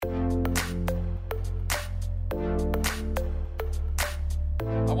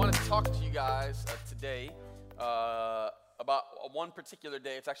talk to you guys today about one particular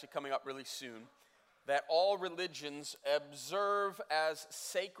day. It's actually coming up really soon, that all religions observe as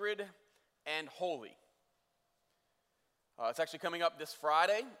sacred and holy. It's actually coming up this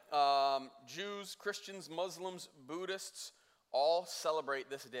Friday. Jews, Christians, Muslims, Buddhists all celebrate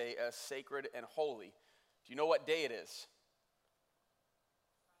this day as sacred and holy. Do you know what day it is?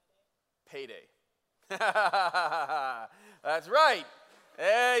 Payday. That's right.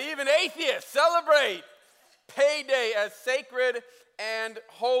 Even atheists celebrate payday as sacred and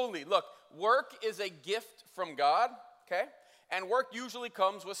holy. Look, work is a gift from God, okay? And work usually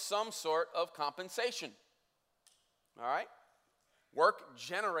comes with some sort of compensation. All right? Work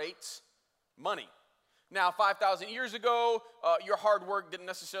generates money. Now, 5,000 years ago, your hard work didn't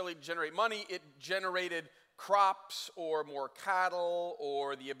necessarily generate money. It generated crops or more cattle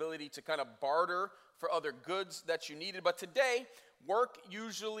or the ability to kind of barter for other goods that you needed. But today, work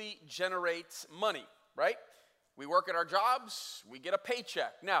usually generates money, right? We work at our jobs, we get a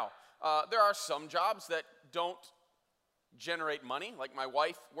paycheck. Now, there are some jobs that don't generate money. Like my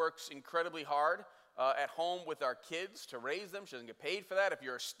wife works incredibly hard at home with our kids to raise them. She doesn't get paid for that. If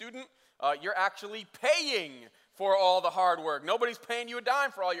you're a student, you're actually paying for all the hard work. Nobody's paying you a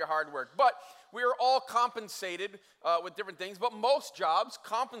dime for all your hard work. But we are all compensated with different things. But most jobs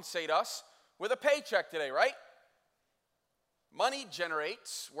compensate us with a paycheck today, right? Money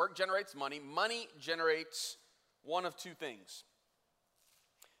generates, work generates money. Money generates one of two things.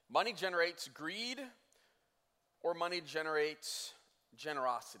 Money generates greed, or money generates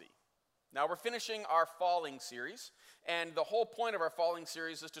generosity. Now, we're finishing our falling series, and the whole point of our falling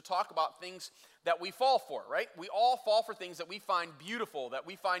series is to talk about things that we fall for, right? We all fall for things that we find beautiful, that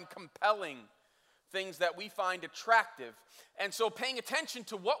we find compelling, things that we find attractive. And so paying attention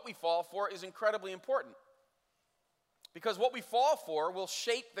to what we fall for is incredibly important, because what we fall for will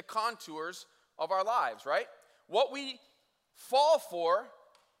shape the contours of our lives, right? What we fall for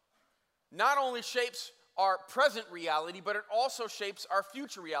not only shapes our present reality, but it also shapes our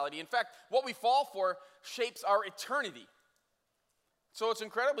future reality. In fact, what we fall for shapes our eternity. So it's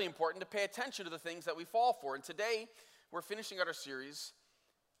incredibly important to pay attention to the things that we fall for. And today, we're finishing out our series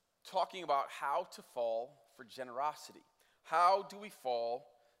talking about how to fall for generosity. How do we fall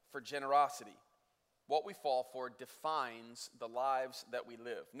for generosity? What we fall for defines the lives that we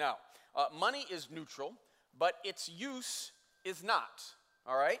live. Now, money is neutral, but its use is not,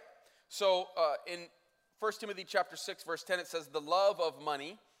 all right? So in 1 Timothy chapter 6, verse 10, it says, the love of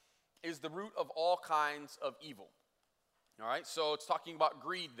money is the root of all kinds of evil. All right, so it's talking about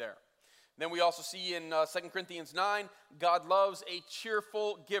greed there. Then we also see in 2 Corinthians 9, God loves a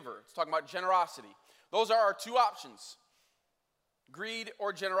cheerful giver. It's talking about generosity. Those are our two options, greed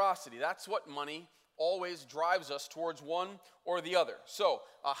or generosity. That's what money always drives us towards, one or the other. So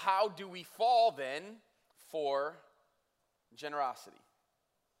how do we fall then for generosity?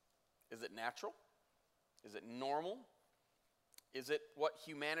 Is it natural? Is it normal? Is it what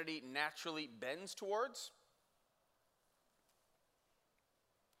humanity naturally bends towards?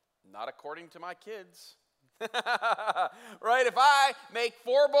 Not according to my kids. Right? If I make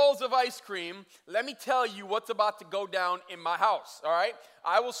 4 bowls of ice cream, let me tell you what's about to go down in my house, all right?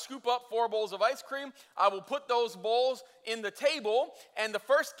 I will scoop up 4 bowls of ice cream. I will put those bowls in the table, and the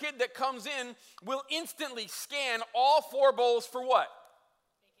first kid that comes in will instantly scan all 4 bowls for what?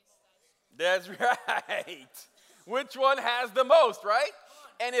 That's right. Which one has the most, right?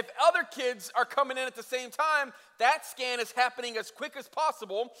 And if other kids are coming in at the same time, that scan is happening as quick as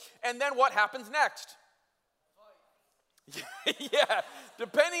possible. And then what happens next? Yeah,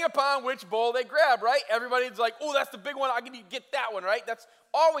 depending upon which bowl they grab, right? Everybody's like, oh, that's the big one. I can get that one, right? That's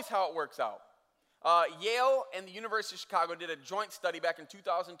always how it works out. Yale and the University of Chicago did a joint study back in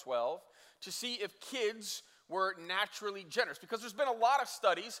 2012 to see if kids were naturally generous, because there's been a lot of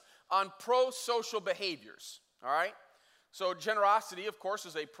studies on pro-social behaviors, all right? So generosity, of course,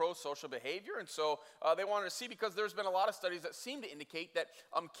 is a pro-social behavior, and so they wanted to see, because there's been a lot of studies that seem to indicate that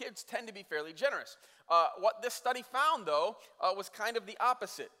kids tend to be fairly generous. What this study found, though, was kind of the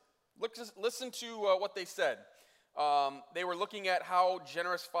opposite. Listen to what they said. They were looking at how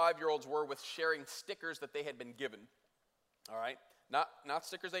generous 5-year-olds were with sharing stickers that they had been given, all right? Not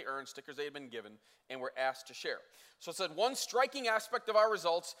stickers they earned, stickers they had been given and were asked to share. So it said, one striking aspect of our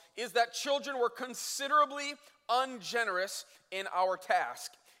results is that children were considerably ungenerous in our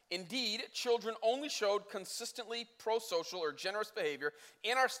task. Indeed, children only showed consistently pro-social or generous behavior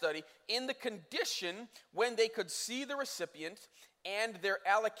in our study in the condition when they could see the recipient and their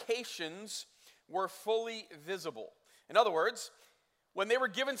allocations were fully visible. In other words, when they were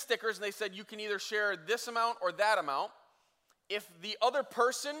given stickers and they said you can either share this amount or that amount, if the other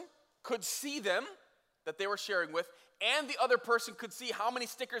person could see them that they were sharing with, and the other person could see how many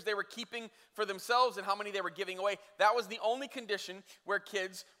stickers they were keeping for themselves and how many they were giving away. That was the only condition where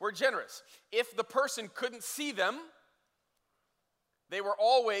kids were generous. If the person couldn't see them, they were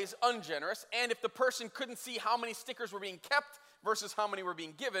always ungenerous. And if the person couldn't see how many stickers were being kept versus how many were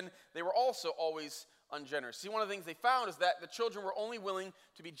being given, they were also always ungenerous. See, one of the things they found is that the children were only willing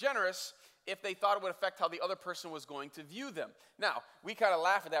to be generous if they thought it would affect how the other person was going to view them. Now, we kind of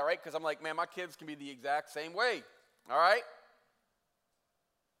laugh at that, right? Because I'm like, man, my kids can be the exact same way. All right?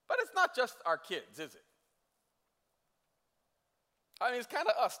 But it's not just our kids, is it? I mean, it's kind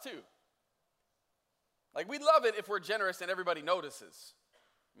of us too. Like, we love it if we're generous and everybody notices.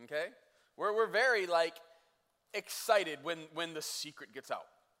 Okay? We're very, like, excited when the secret gets out.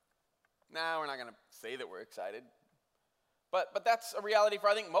 Now, we're not going to say that we're excited. But that's a reality for,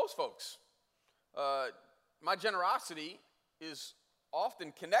 I think, most folks. My generosity is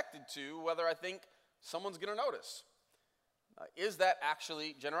often connected to whether I think someone's going to notice. Is that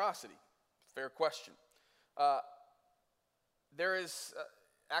actually generosity? Fair question. There is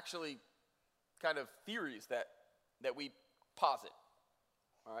actually kind of theories that we posit.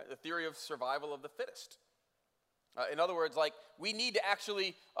 All right, the theory of survival of the fittest. In other words, like, we need to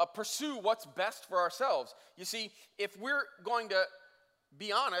actually pursue what's best for ourselves. You see, if we're going to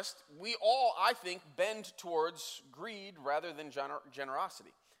be honest, we all, I think, bend towards greed rather than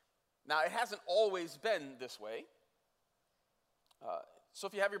generosity. Now, it hasn't always been this way. So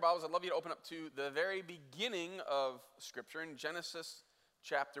if you have your Bibles, I'd love you to open up to the very beginning of Scripture in Genesis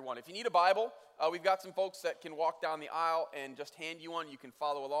chapter 1. If you need a Bible, we've got some folks that can walk down the aisle and just hand you one. You can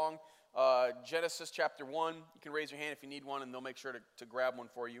follow along. Genesis chapter 1. You can raise your hand if you need one, and they'll make sure to grab one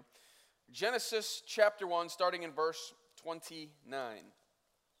for you. Genesis chapter 1, starting in verse 29.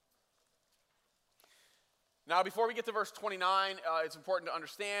 Now, before we get to verse 29, it's important to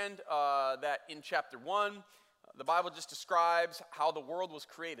understand that in chapter 1, the Bible just describes how the world was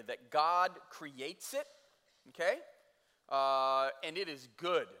created, that God creates it, okay? And it is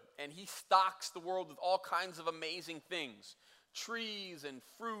good. And he stocks the world with all kinds of amazing things. Trees and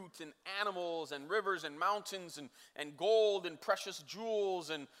fruit and animals and rivers and mountains and gold and precious jewels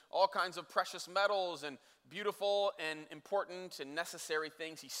and all kinds of precious metals and beautiful and important and necessary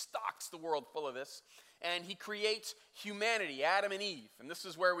things. He stocks the world full of this. And he creates humanity, Adam and Eve. And this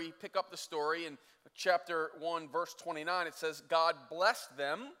is where we pick up the story in chapter 1, verse 29. It says, God blessed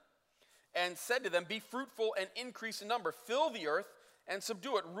them and said to them, be fruitful and increase in number. Fill the earth and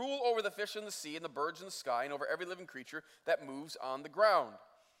subdue it. Rule over the fish in the sea and the birds in the sky and over every living creature that moves on the ground.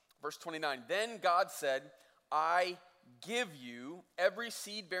 Verse 29, then God said, I give you every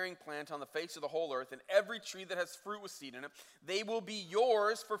seed-bearing plant on the face of the whole earth and every tree that has fruit with seed in it. They will be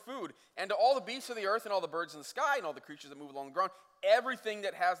yours for food. And to all the beasts of the earth and all the birds in the sky and all the creatures that move along the ground, everything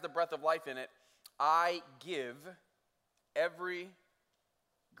that has the breath of life in it, I give every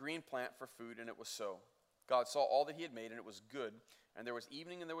green plant for food. And it was so. God saw all that he had made, and it was good. And there was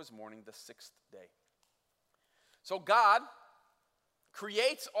evening and there was morning, the sixth day. So God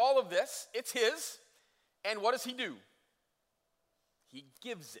creates all of this. It's his. And what does he do? He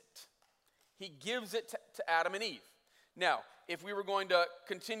gives it. He gives it to Adam and Eve. Now, if we were going to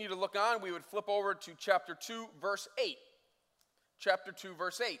continue to look on, we would flip over to chapter 2, verse 8. Chapter 2,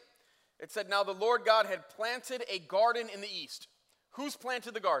 verse 8. It said, now the Lord God had planted a garden in the east. Who's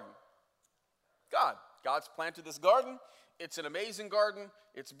planted the garden? God. God's planted this garden. It's an amazing garden.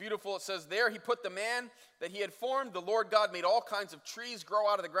 It's beautiful. It says there he put the man that he had formed. The Lord God made all kinds of trees grow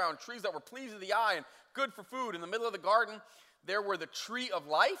out of the ground, trees that were pleasing to the eye and good for food. In the middle of the garden, there were the tree of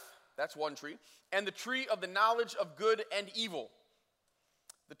life, that's one tree, and the tree of the knowledge of good and evil.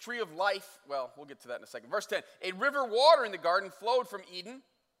 The tree of life, well, we'll get to that in a second. Verse 10, a river water in the garden flowed from Eden,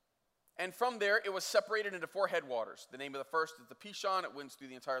 and from there it was separated into 4 headwaters. The name of the first is the Pishon. It winds through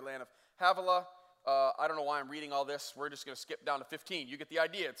the entire land of Havilah. I don't know why I'm reading all this. We're just going to skip down to 15. You get the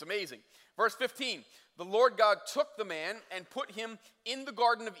idea. It's amazing. Verse 15, the Lord God took the man and put him in the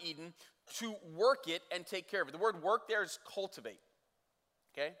Garden of Eden to work it and take care of it. The word work there is cultivate.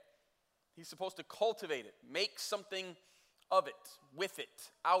 Okay? He's supposed to cultivate it, make something of it, with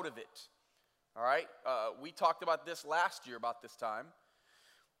it, out of it. All right? We talked about this last year about this time,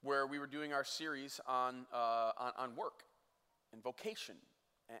 where we were doing our series on work and vocation.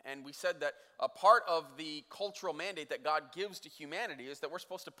 And we said that a part of the cultural mandate that God gives to humanity is that we're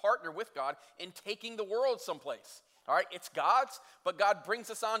supposed to partner with God in taking the world someplace. All right, it's God's, but God brings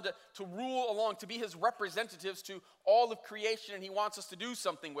us on to rule along, to be his representatives to all of creation, and he wants us to do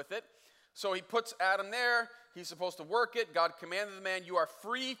something with it. So he puts Adam there. He's supposed to work it. God commanded the man, you are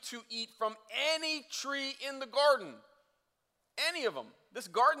free to eat from any tree in the garden. Any of them. This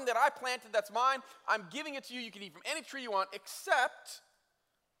garden that I planted, that's mine, I'm giving it to you. You can eat from any tree you want, except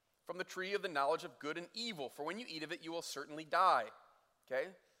from the tree of the knowledge of good and evil. For when you eat of it, you will certainly die. Okay?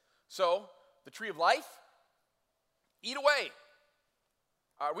 So, the tree of life, eat away.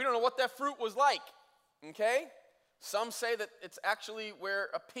 We don't know what that fruit was like. Okay? Some say that it's actually where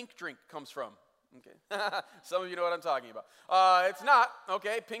a pink drink comes from. Okay, some of you know what I'm talking about. It's not,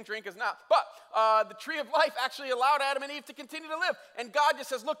 okay, pink drink is not. But the tree of life actually allowed Adam and Eve to continue to live. And God just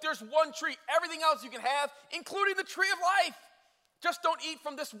says, look, there's one tree. Everything else you can have, including the tree of life. Just don't eat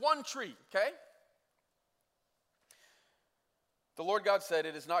from this one tree, okay? The Lord God said,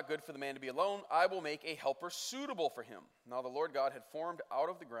 it is not good for the man to be alone. I will make a helper suitable for him. Now the Lord God had formed out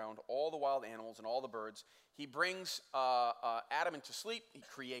of the ground all the wild animals and all the birds. He brings Adam into sleep. He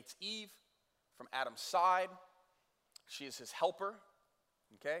creates Eve from Adam's side. She is his helper,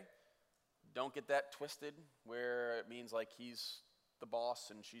 okay? Don't get that twisted where it means like he's the boss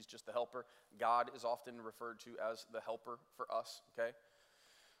and she's just the helper. God is often referred to as the helper for us, okay?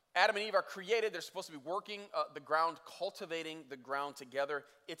 Adam and Eve are created. They're supposed to be working the ground, cultivating the ground together.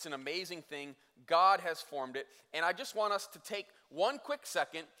 It's an amazing thing. God has formed it. And I just want us to take one quick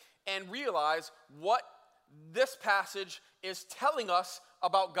second and realize what this passage is telling us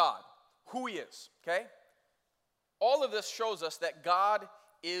about God. Who he is, okay? All of this shows us that God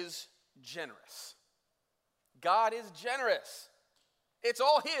is generous. God is generous. It's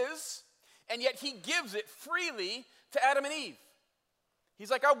all his, and yet he gives it freely to Adam and Eve. He's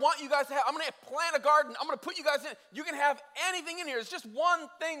like, I want you guys to have, I'm going to plant a garden. I'm going to put you guys in. You can have anything in here. It's just one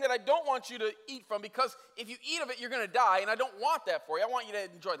thing that I don't want you to eat from, because if you eat of it, you're going to die, and I don't want that for you. I want you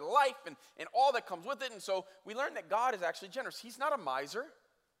to enjoy the life and all that comes with it. And so we learn that God is actually generous. He's not a miser.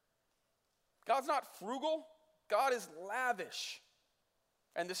 God's not frugal. God is lavish.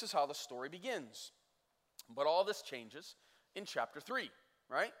 And this is how the story begins. But all this changes in chapter 3,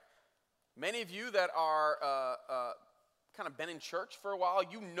 right? Many of you that are kind of been in church for a while,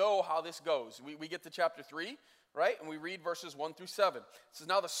 you know how this goes. We get to chapter 3, right? And we read verses 1 through 7. It says,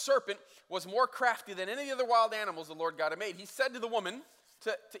 now the serpent was more crafty than any of the wild animals the Lord God had made. He said to the woman,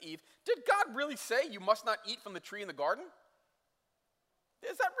 to Eve, did God really say you must not eat from the tree in the garden?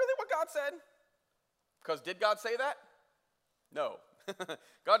 Is that really what God said? Because did God say that? No.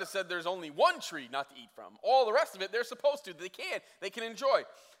 God has said there's only one tree not to eat from. All the rest of it, they're supposed to. They can enjoy.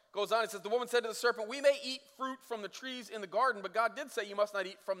 Goes on, it says, the woman said to the serpent, we may eat fruit from the trees in the garden, but God did say you must not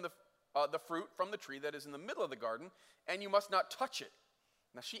eat from the fruit from the tree that is in the middle of the garden, and you must not touch it.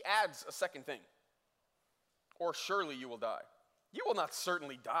 Now she adds a second thing. Or surely you will die. You will not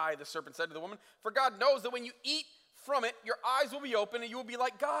certainly die, the serpent said to the woman, for God knows that when you eat from it, your eyes will be open, and you will be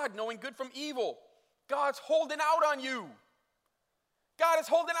like God, knowing good from evil. God's holding out on you. God is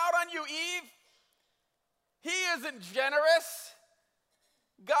holding out on you, Eve. He isn't generous.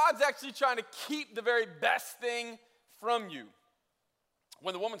 God's actually trying to keep the very best thing from you.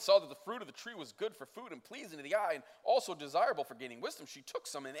 When the woman saw that the fruit of the tree was good for food and pleasing to the eye and also desirable for gaining wisdom, she took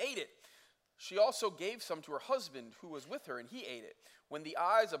some and ate it. She also gave some to her husband who was with her, and he ate it. When the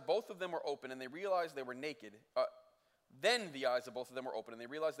eyes of both of them were open and they realized they were naked, then the eyes of both of them were open and they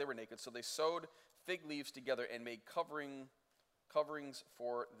realized they were naked, so they sewed fig leaves together and made coverings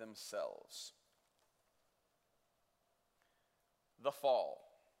for themselves. The fall.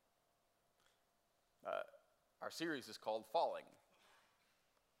 Our series is called Falling.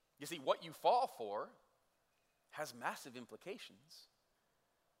 You see, what you fall for has massive implications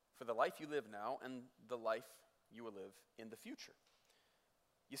for the life you live now and the life you will live in the future.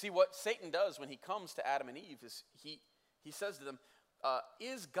 You see, what Satan does when he comes to Adam and Eve is he says to them,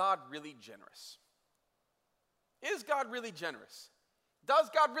 is God really generous? Is God really generous? Does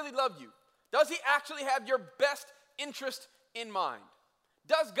God really love you? Does he actually have your best interest in mind?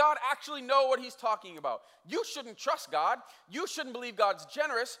 Does God actually know what he's talking about? You shouldn't trust God. You shouldn't believe God's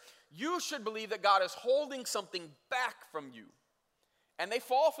generous. You should believe that God is holding something back from you. And they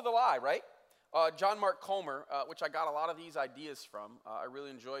fall for the lie, right? John Mark Comer, which I got a lot of these ideas from. I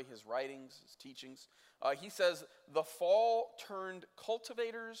really enjoy his writings, his teachings. He says, the fall turned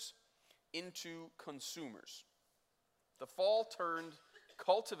cultivators into consumers. The fall turned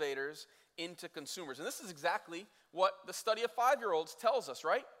cultivators into consumers. And this is exactly what the study of 5-year-olds tells us,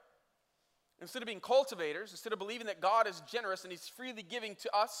 right? Instead of being cultivators, instead of believing that God is generous and he's freely giving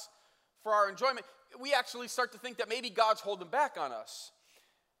to us for our enjoyment, we actually start to think that maybe God's holding back on us.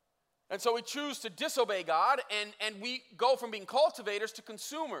 And so we choose to disobey God, and we go from being cultivators to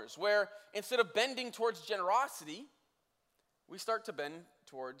consumers, where instead of bending towards generosity, we start to bend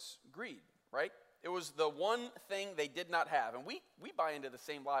towards greed, right? It was the one thing they did not have. And we buy into the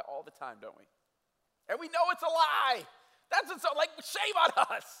same lie all the time, don't we? And we know it's a lie. That's so, like, shame on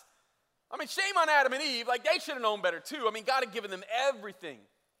us. I mean, shame on Adam and Eve. Like, they should have known better too. I mean, God had given them everything.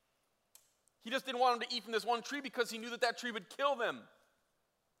 He just didn't want them to eat from this one tree because he knew that that tree would kill them.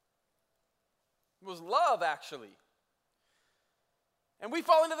 It was love, actually. And we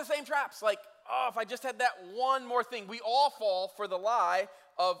fall into the same traps. Like, oh, if I just had that one more thing. We all fall for the lie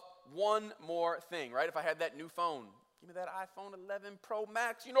of one more thing, right? If I had that new phone, give me that iPhone 11 Pro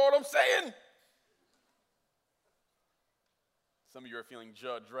Max. You know what I'm saying? Some of you are feeling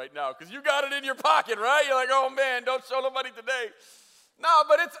judged right now because you got it in your pocket, right? You're like, oh man, don't show nobody today. No,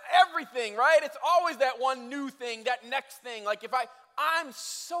 but it's everything, right? It's always that one new thing, that next thing. Like if I'm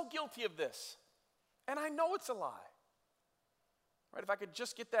so guilty of this, and I know it's a lie. Right? If I could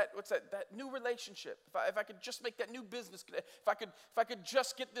just get that new relationship, if I could just make that new business, if I could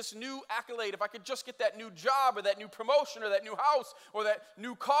just get this new accolade, if I could just get that new job or that new promotion or that new house or that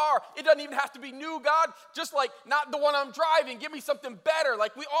new car, it doesn't even have to be new, God, just like not the one I'm driving, give me something better.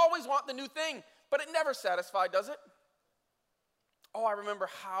 Like we always want the new thing, but it never satisfies, does it? Oh, I remember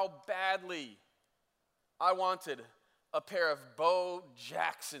how badly I wanted a pair of Bo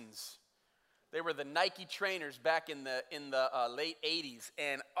Jacksons. They were the Nike trainers back in the late 80s.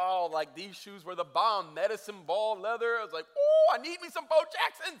 And, oh, like these shoes were the bomb. Medicine ball leather. I was like, oh, I need me some Bo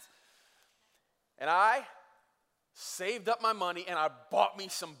Jacksons. And I saved up my money and I bought me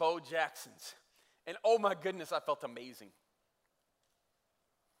some Bo Jacksons. And, oh, my goodness, I felt amazing.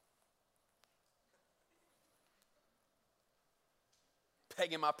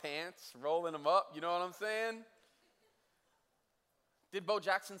 Pegging my pants, rolling them up. You know what I'm saying? Did Bo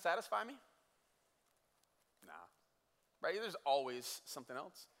Jackson satisfy me? Right? There's always something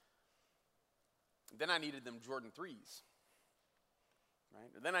else. Then I needed them Jordan 3s. Right?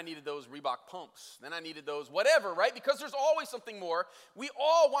 Then I needed those Reebok pumps. Then I needed those whatever, right? Because there's always something more. We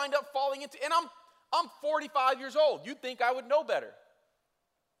all wind up falling into, and I'm 45 years old. You'd think I would know better.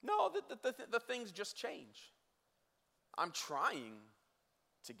 No, the things just change. I'm trying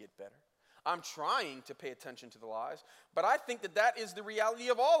to get better. I'm trying to pay attention to the lies. But I think that is the reality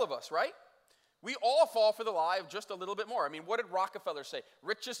of all of us, right? We all fall for the lie of just a little bit more. I mean, what did Rockefeller say?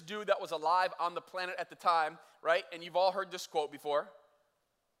 Richest dude that was alive on the planet at the time, right? And you've all heard this quote before.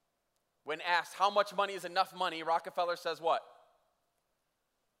 When asked how much money is enough money, Rockefeller says what?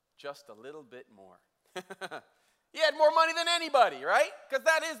 Just a little bit more. He had more money than anybody, right? Because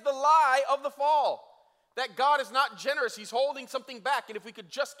that is the lie of the fall. That God is not generous. He's holding something back. And if we could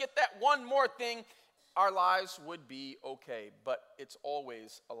just get that one more thing, our lives would be okay. But it's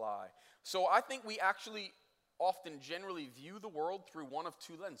always a lie. So I think we actually often generally view the world through one of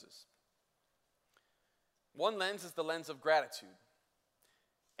two lenses. One lens is the lens of gratitude.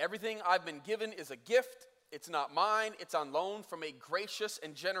 Everything I've been given is a gift. It's not mine. It's on loan from a gracious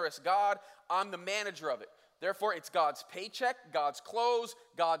and generous God. I'm the manager of it. Therefore, it's God's paycheck, God's clothes,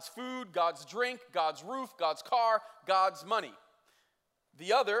 God's food, God's drink, God's roof, God's car, God's money.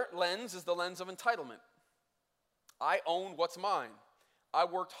 The other lens is the lens of entitlement. I own what's mine. I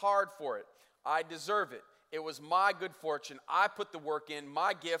worked hard for it. I deserve it. It was my good fortune. I put the work in,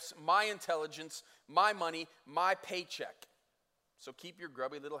 my gifts, my intelligence, my money, my paycheck. So keep your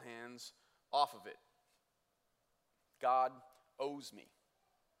grubby little hands off of it. God owes me.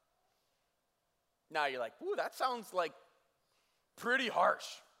 Now you're like, ooh, that sounds like pretty harsh.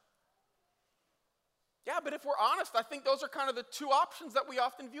 Yeah, but if we're honest, I think those are kind of the two options that we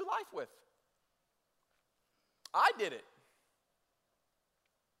often view life with. I did it.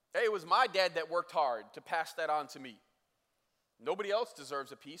 Hey, it was my dad that worked hard to pass that on to me. Nobody else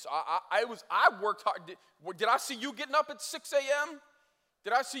deserves a piece. I worked hard. Did I see you getting up at 6 a.m.?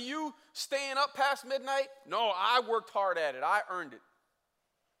 Did I see you staying up past midnight? No, I worked hard at it. I earned it.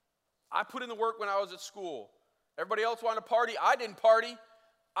 I put in the work when I was at school. Everybody else wanted to party. I didn't party.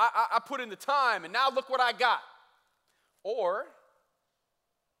 I put in the time, and now look what I got. Or,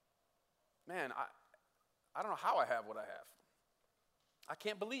 man, I don't know how I have what I have. I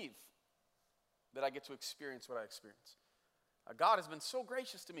can't believe that I get to experience what I experience. God has been so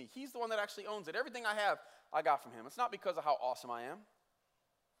gracious to me. He's the one that actually owns it. Everything I have, I got from him. It's not because of how awesome I am.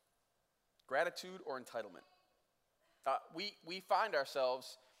 Gratitude or entitlement. We find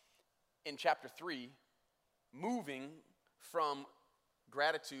ourselves in chapter 3 moving from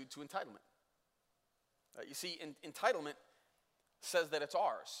gratitude to entitlement. You see, entitlement says that it's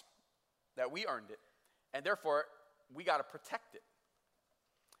ours, that we earned it, and therefore we got to protect it.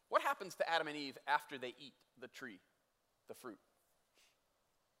 What happens to Adam and Eve after they eat the tree, the fruit?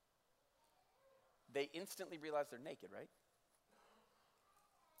 They instantly realize they're naked, right?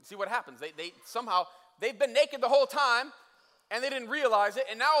 You see what happens? They've been naked the whole time, and they didn't realize it,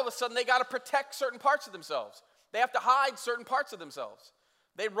 and now all of a sudden they got to protect certain parts of themselves. They have to hide certain parts of themselves.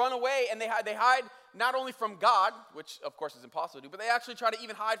 They run away and they hide not only from God, which of course is impossible to do, but they actually try to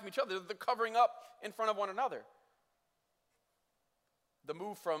even hide from each other. They're covering up in front of one another. The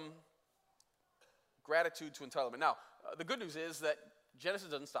move from gratitude to entitlement. Now, the good news is that Genesis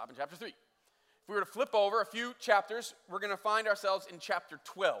doesn't stop in chapter 3. If we were to flip over a few chapters, we're going to find ourselves in chapter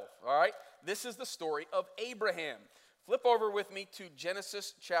 12, all right? This is the story of Abraham. Flip over with me to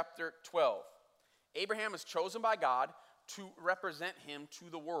Genesis chapter 12. Abraham is chosen by God to represent him to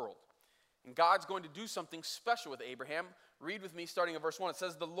the world. And God's going to do something special with Abraham. Read with me starting at verse 1. It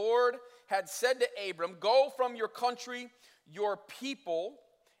says, "The Lord had said to Abram, 'Go from your country, your people,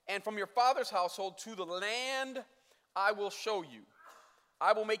 and from your father's household to the land I will show you.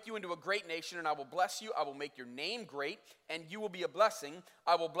 I will make you into a great nation, and I will bless you. I will make your name great, and you will be a blessing.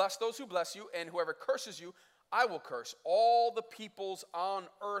 I will bless those who bless you, and whoever curses you, I will curse. All the peoples on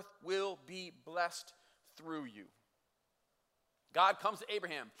earth will be blessed through you.'" God comes to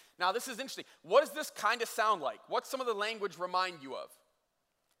Abraham. Now, this is interesting. What does this kind of sound like? What's some of the language remind you of?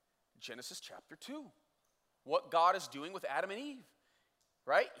 Genesis chapter 2. What God is doing with Adam and Eve,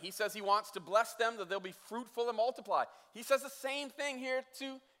 right? He says he wants to bless them, that they'll be fruitful and multiply. He says the same thing here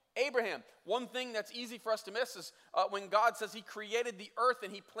to Abraham. One thing that's easy for us to miss is when God says he created the earth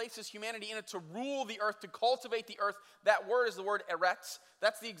and he places humanity in it to rule the earth, to cultivate the earth. That word is the word eretz.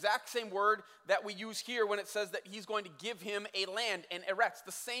 That's the exact same word that we use here when it says that he's going to give him a land, and eretz,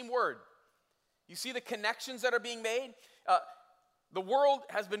 the same word. You see the connections that are being made? The world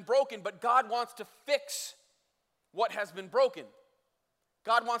has been broken, but God wants to fix what has been broken.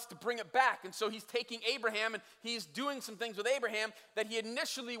 God wants to bring it back, and so he's taking Abraham and he's doing some things with Abraham that he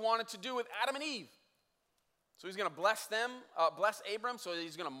initially wanted to do with Adam and Eve. So he's going to bless them, bless Abram, so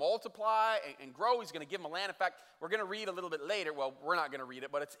he's going to multiply and grow. He's going to give him a land. In fact, we're going to read a little bit later. Well, we're not going to read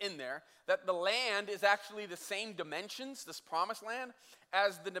it, but it's in there, that the land is actually the same dimensions, this promised land,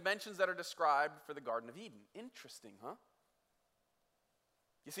 as the dimensions that are described for the Garden of Eden. Interesting, huh?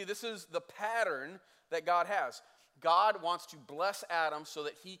 You see, this is the pattern that God has. God wants to bless Adam so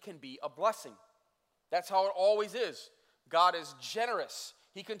that he can be a blessing. That's how it always is. God is generous.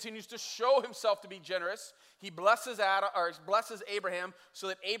 He continues to show himself to be generous. He blesses Abraham so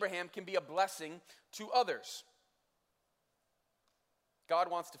that Abraham can be a blessing to others. God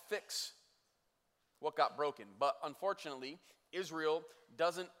wants to fix what got broken, but unfortunately, Israel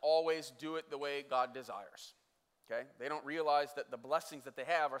doesn't always do it the way God desires. Okay? They don't realize that the blessings that they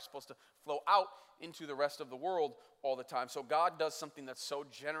have are supposed to flow out into the rest of the world all the time. So God does something that's so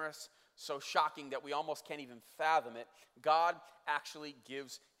generous, so shocking that we almost can't even fathom it. God actually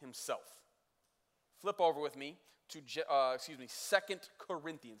gives himself. Flip over with me to 2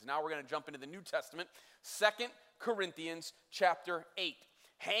 Corinthians. Now we're going to jump into the New Testament. 2 Corinthians chapter 8.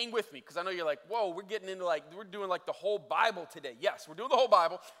 Hang with me, because I know you're like, whoa, we're doing the whole Bible today. Yes, we're doing the whole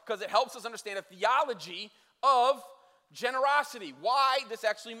Bible because it helps us understand a theology of generosity, why this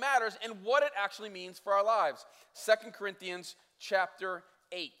actually matters, and what it actually means for our lives. 2 Corinthians chapter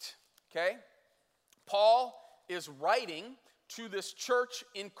 8, okay? Paul is writing to this church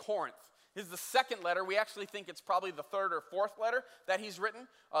in Corinth. This is the second letter. We actually think it's probably the third or fourth letter that he's written.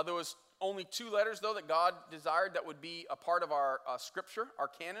 There was only 2 letters, though, that God desired that would be a part of our scripture, our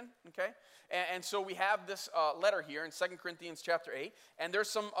canon, okay? And so we have this letter here in 2 Corinthians chapter 8, and there's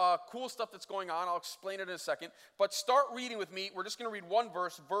some cool stuff that's going on. I'll explain it in a second. But start reading with me. We're just going to read one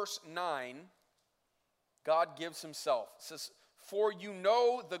verse, verse 9. God gives himself. It says, "For you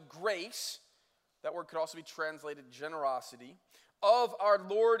know the grace," that word could also be translated generosity, "of our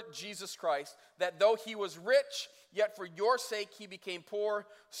Lord Jesus Christ, that though he was rich, yet for your sake he became poor,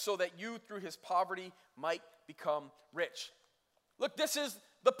 so that you through his poverty might become rich." Look, this is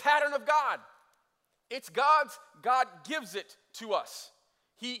the pattern of God. It's God's. God gives it to us.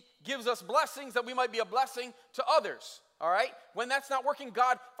 He gives us blessings that we might be a blessing to others. All right? When that's not working,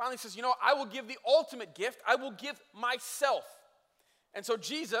 God finally says, I will give the ultimate gift. I will give myself. And so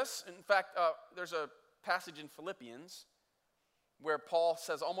Jesus, in fact, there's a passage in Philippians where Paul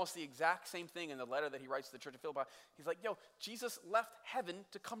says almost the exact same thing in the letter that he writes to the church of Philippi. He's like, Jesus left heaven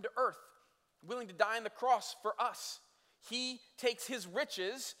to come to earth, willing to die on the cross for us. He takes his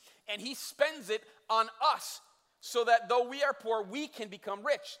riches and he spends it on us so that though we are poor, we can become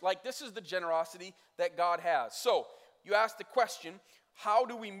rich. Like, this is the generosity that God has. So, you ask the question, how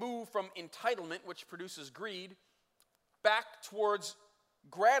do we move from entitlement, which produces greed, back towards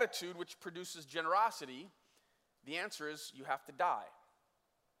gratitude, which produces generosity? The answer is you have to die.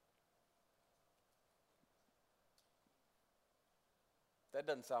 That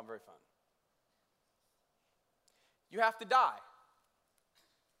doesn't sound very fun. You have to die.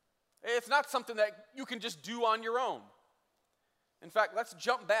 It's not something that you can just do on your own. In fact, let's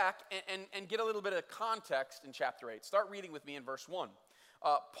jump back and get a little bit of context in chapter 8. Start reading with me in verse 1.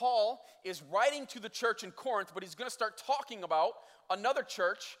 Paul is writing to the church in Corinth, but he's going to start talking about another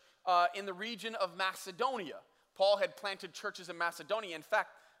church in the region of Macedonia. Paul had planted churches in Macedonia. In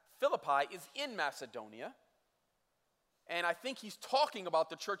fact, Philippi is in Macedonia. And I think he's talking about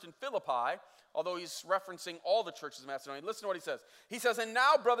the church in Philippi, although he's referencing all the churches in Macedonia. Listen to what he says. He says, "And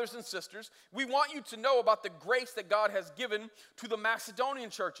now, brothers and sisters, we want you to know about the grace that God has given to the Macedonian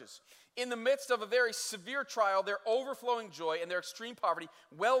churches. In the midst of a very severe trial, their overflowing joy and their extreme poverty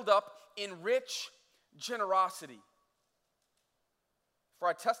welled up in rich generosity. For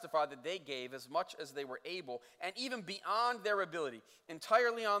I testify that they gave as much as they were able, and even beyond their ability,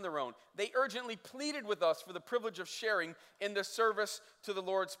 entirely on their own. They urgently pleaded with us for the privilege of sharing in the service to the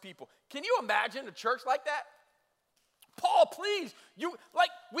Lord's people." Can you imagine a church like that? Paul, please,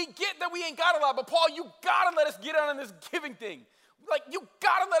 we get that we ain't got a lot, but Paul, you gotta let us get on this giving thing. You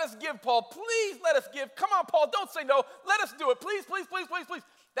gotta let us give, Paul. Please let us give. Come on, Paul, don't say no. Let us do it. Please, please, please, please, please.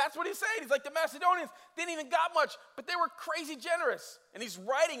 That's what he's saying. He's like, the Macedonians didn't even got much, but they were crazy generous. And he's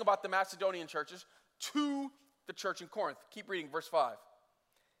writing about the Macedonian churches to the church in Corinth. Keep reading, verse 5.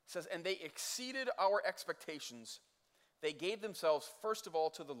 It says, "And they exceeded our expectations. They gave themselves first of all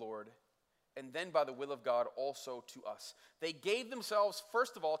to the Lord, and then by the will of God also to us." They gave themselves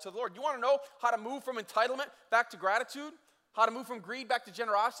first of all to the Lord. You want to know how to move from entitlement back to gratitude? How to move from greed back to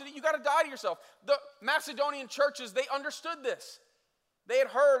generosity? You got to die to yourself. The Macedonian churches, they understood this. They had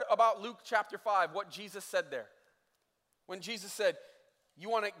heard about Luke chapter 5, what Jesus said there. When Jesus said, you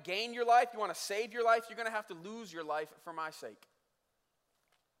want to gain your life, you want to save your life, you're going to have to lose your life for my sake.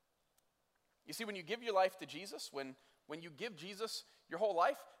 You see, when you give your life to Jesus, when you give Jesus your whole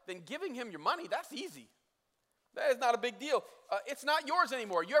life, then giving him your money, that's easy. That is not a big deal. It's not yours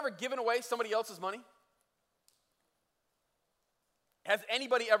anymore. You ever given away somebody else's money? Has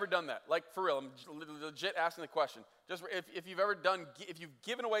anybody ever done that? For real, I'm legit asking the question. Just if you've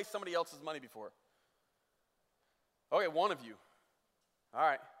given away somebody else's money before. Okay, one of you. All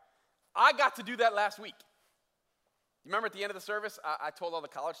right. I got to do that last week. You remember at the end of the service, I told all the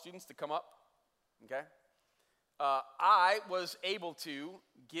college students to come up, okay? I was able to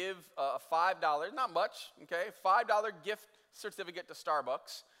give a $5, not much, okay, $5 gift certificate to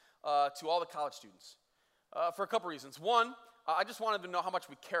Starbucks to all the college students for a couple reasons. One, I just wanted to know how much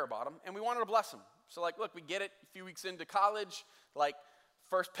we care about them, and we wanted to bless them. So, look, we get it a few weeks into college,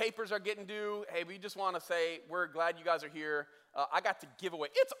 first papers are getting due. Hey, we just want to say we're glad you guys are here. I got to give away.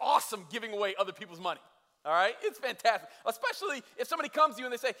 It's awesome giving away other people's money, all right? It's fantastic, especially if somebody comes to you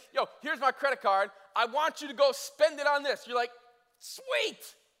and they say, yo, here's my credit card. I want you to go spend it on this. You're like,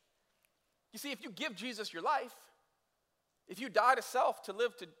 sweet. You see, if you give Jesus your life, if you die to self to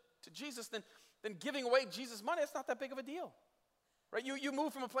live to Jesus, then giving away Jesus' money, it's not that big of a deal. Right? You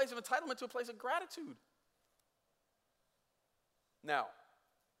move from a place of entitlement to a place of gratitude. Now,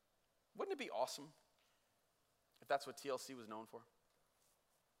 wouldn't it be awesome if that's what TLC was known for?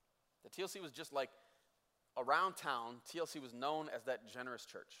 The TLC was just around town, TLC was known as that generous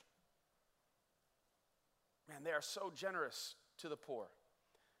church. Man, they are so generous to the poor.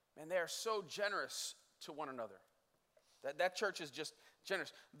 Man, they are so generous to one another. That church is just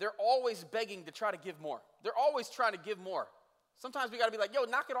generous. They're always begging to try to give more. They're always trying to give more. Sometimes we got to be like, yo,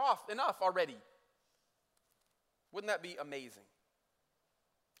 knock it off. Enough already. Wouldn't that be amazing?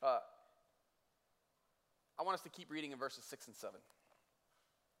 I want us to keep reading in verses 6 and 7.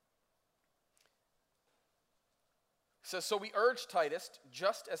 It says, "So we urge Titus,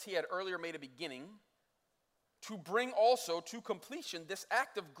 just as he had earlier made a beginning, to bring also to completion this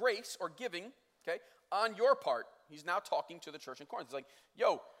act of grace or giving, okay, on your part." He's now talking to the church in Corinth. He's like,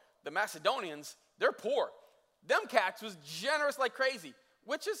 yo, the Macedonians, they're poor. Them cats was generous like crazy,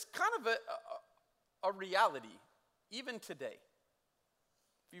 which is kind of a reality, even today.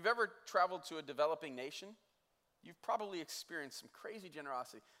 If you've ever traveled to a developing nation, you've probably experienced some crazy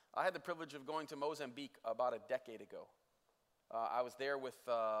generosity. I had the privilege of going to Mozambique about a decade ago. I was there with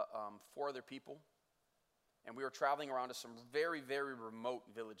 4 other people, and we were traveling around to some very, very remote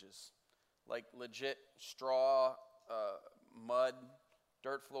villages, like legit straw, mud,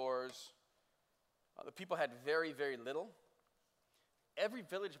 dirt floors. The people had very, very little. Every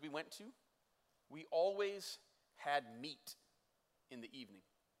village we went to, we always had meat in the evening.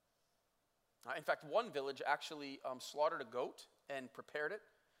 In fact, one village actually slaughtered a goat and prepared it.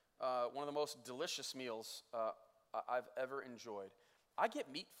 One of the most delicious meals I've ever enjoyed. I get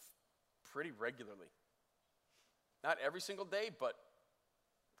meat pretty regularly. Not every single day, but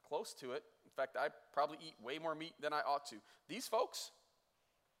close to it. In fact, I probably eat way more meat than I ought to. These folks,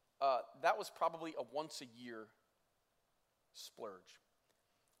 that was probably a once-a-year splurge.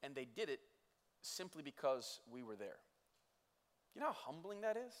 And they did it simply because we were there. You know how humbling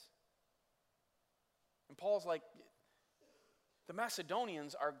that is? And Paul's like, the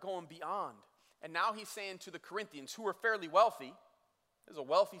Macedonians are going beyond. And now he's saying to the Corinthians, who are fairly wealthy, this is a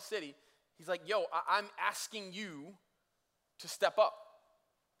wealthy city, he's like, yo, I'm asking you to step up.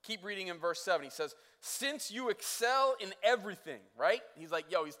 Keep reading in verse 7. He says, since you excel in everything, right? He's like,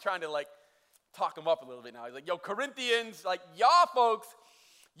 yo, he's trying to like talk them up a little bit now. He's like, yo, Corinthians, like y'all folks,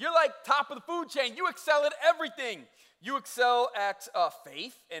 you're like top of the food chain. You excel at everything. You excel at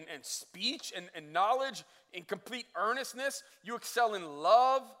faith and speech and knowledge, in complete earnestness. You excel in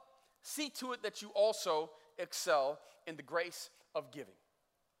love. See to it that you also excel in the grace of giving.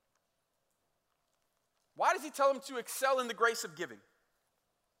 Why does he tell them to excel in the grace of giving?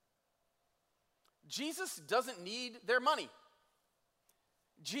 Jesus doesn't need their money.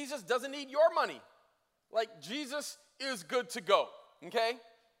 Jesus doesn't need your money. Like, Jesus is good to go, okay?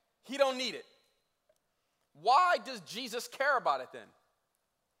 He don't need it. Why does Jesus care about it then?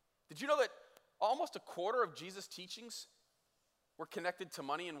 Did you know that almost a quarter of Jesus' teachings were connected to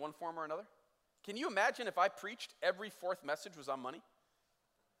money in one form or another? Can you imagine if I preached every fourth message was on money?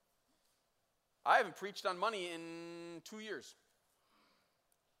 I haven't preached on money in 2 years.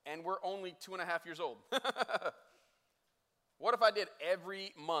 And we're only 2.5 years old. What if I did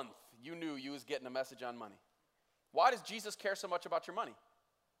every month you knew you was getting a message on money? Why does Jesus care so much about your money?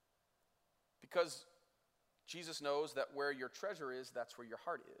 Because Jesus knows that where your treasure is, that's where your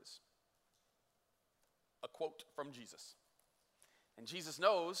heart is. A quote from Jesus. And Jesus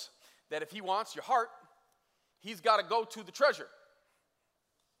knows that if he wants your heart, he's got to go to the treasure.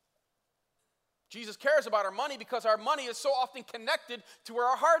 Jesus cares about our money because our money is so often connected to where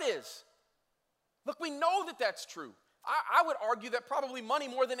our heart is. Look, we know that that's true. I would argue that probably money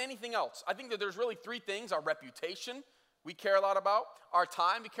more than anything else. I think that there's really three things. Our reputation, we care a lot about. Our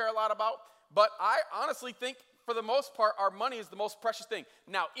time, we care a lot about. But I honestly think, for the most part, our money is the most precious thing.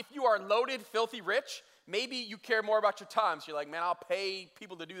 Now, if you are loaded, filthy rich, maybe you care more about your time. So you're like, man, I'll pay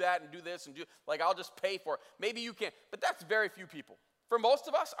people to do that and do this and do, like, I'll just pay for it. Maybe you can't. But that's very few people. For most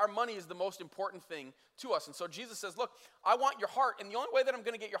of us, our money is the most important thing to us. And so Jesus says, look, I want your heart. And the only way that I'm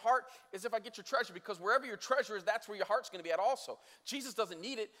going to get your heart is if I get your treasure, because wherever your treasure is, that's where your heart's going to be at also. Jesus doesn't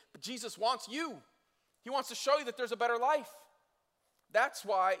need it, but Jesus wants you. He wants to show you that there's a better life. That's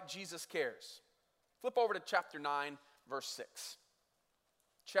why Jesus cares. Flip over to chapter 9, verse 6.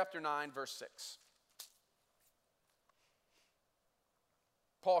 Chapter 9, verse 6.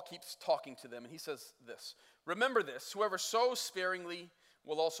 Paul keeps talking to them, and he says this. Remember this, whoever sows sparingly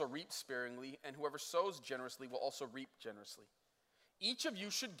will also reap sparingly, and whoever sows generously will also reap generously. Each of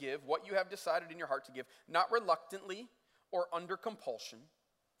you should give what you have decided in your heart to give, not reluctantly or under compulsion,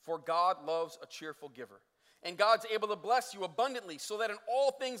 for God loves a cheerful giver. And God's able to bless you abundantly, so that in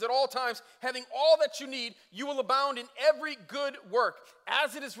all things at all times, having all that you need, you will abound in every good work.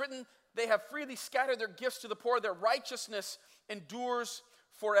 As it is written, they have freely scattered their gifts to the poor, their righteousness endures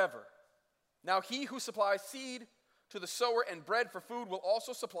forever. Now he who supplies seed to the sower and bread for food will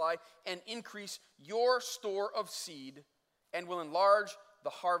also supply and increase your store of seed and will enlarge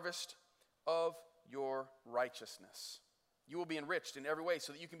the harvest of your righteousness. You will be enriched in every way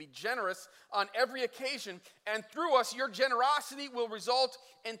so that you can be generous on every occasion, and through us your generosity will result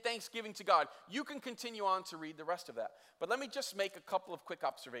in thanksgiving to God. You can continue on to read the rest of that. But let me just make a couple of quick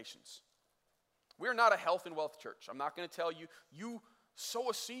observations. We're not a health and wealth church. I'm not going to tell you, you sow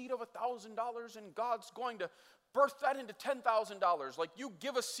a seed of $1,000 and God's going to birth that into $10,000. Like, you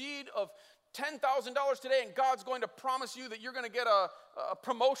give a seed of $10,000 today and God's going to promise you that you're going to get a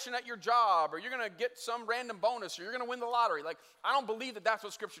promotion at your job, or you're going to get some random bonus, or you're going to win the lottery. Like, I don't believe that that's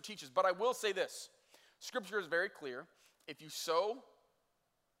what Scripture teaches, but I will say this. Scripture is very clear. If you sow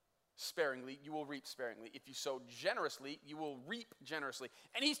sparingly, you will reap sparingly. If you sow generously, you will reap generously.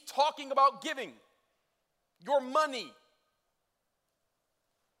 And he's talking about giving your money.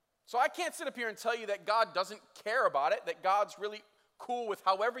 So I can't sit up here and tell you that God doesn't care about it, that God's really cool with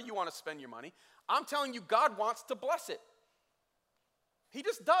however you want to spend your money. I'm telling you, God wants to bless it. He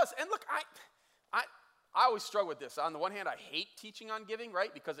just does. And look, I always struggle with this. On the one hand, I hate teaching on giving,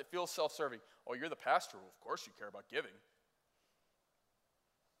 right? Because it feels self-serving. Oh, you're the pastor. Well, of course you care about giving.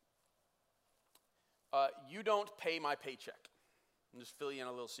 You don't pay my paycheck. I'll just fill you in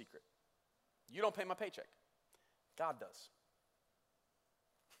a little secret. You don't pay my paycheck. God does.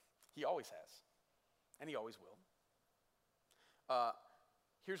 He always has. And he always will.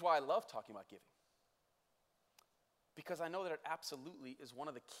 Here's why I love talking about giving. Because I know that it absolutely is one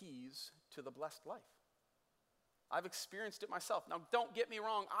of the keys to the blessed life. I've experienced it myself. Now, don't get me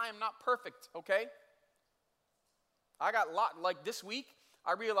wrong. I am not perfect, okay? I got like this week,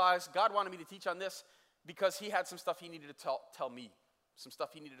 I realized God wanted me to teach on this because he had some stuff he needed to tell me, some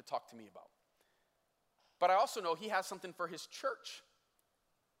stuff he needed to talk to me about. But I also know he has something for his church.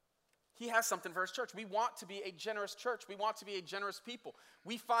 He has something for his church. We want to be a generous church. We want to be a generous people.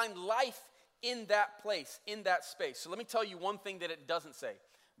 We find life in that place, in that space. So let me tell you one thing that it doesn't say.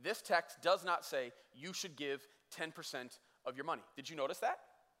 This text does not say you should give 10% of your money. Did you notice that?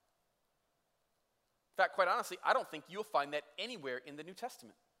 In fact, quite honestly, I don't think you'll find that anywhere in the New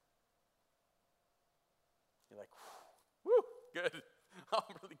Testament. You're like, whew, good.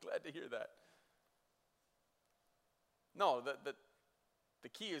 I'm really glad to hear that. No, the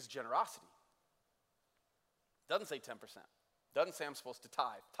key is generosity. It doesn't say 10%. It doesn't say I'm supposed to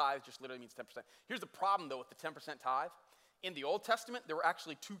tithe. Tithe just literally means 10%. Here's the problem, though, with the 10% tithe. In the Old Testament, there were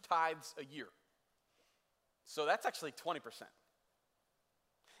actually 2 tithes a year. So that's actually 20%.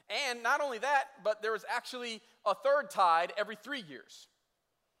 And not only that, but there was actually a third tithe every 3 years.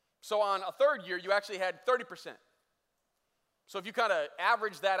 So on a third year, you actually had 30%. So if you kind of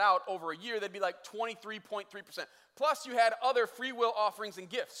average that out over a year, that'd be like 23.3%. Plus, you had other free will offerings and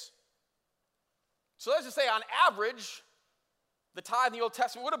gifts. So let's just say on average, the tithe in the Old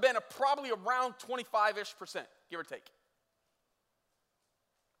Testament would have been probably around 25-ish%, give or take.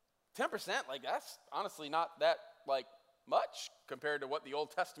 10%, like that's honestly not that like much compared to what the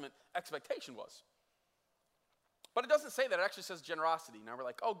Old Testament expectation was. But it doesn't say that. It actually says generosity. Now we're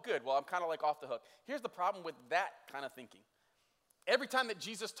like, oh, good. Well, I'm kind of like off the hook. Here's the problem with that kind of thinking. Every time that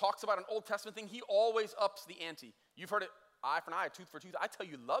Jesus talks about an Old Testament thing, he always ups the ante. You've heard it, eye for an eye, tooth for tooth. I tell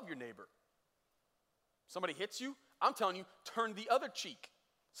you, love your neighbor. Somebody hits you, I'm telling you, turn the other cheek.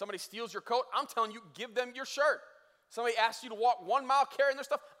 Somebody steals your coat, I'm telling you, give them your shirt. Somebody asks you to walk 1 mile carrying their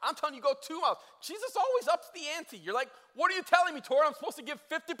stuff, I'm telling you, go 2 miles. Jesus always ups the ante. You're like, what are you telling me, Tori? I'm supposed to give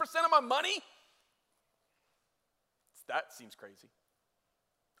 50% of my money? That seems crazy.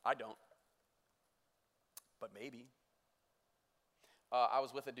 I don't. But maybe. I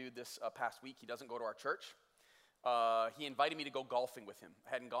was with a dude this past week. He doesn't go to our church. He invited me to go golfing with him.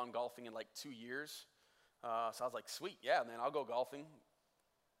 I hadn't gone golfing in like 2 years. So I was like, sweet, yeah, man, I'll go golfing.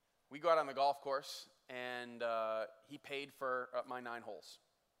 We go out on the golf course, and he paid for my 9 holes.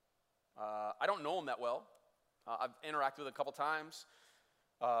 I don't know him that well. I've interacted with him a couple times.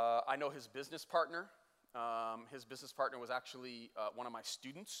 I know his business partner. His business partner was actually one of my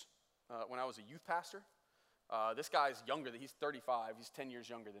students when I was a youth pastor. This guy's younger. He's 35. He's 10 years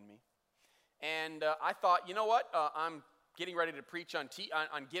younger than me. And I thought, you know what? I'm getting ready to preach on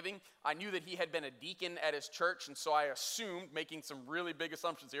giving. I knew that he had been a deacon at his church, and so I assumed, making some really big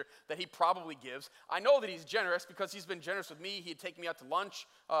assumptions here, that he probably gives. I know that he's generous because he's been generous with me. He had taken me out to lunch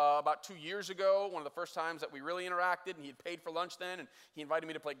about 2 years ago, one of the first times that we really interacted, and he had paid for lunch then, and he invited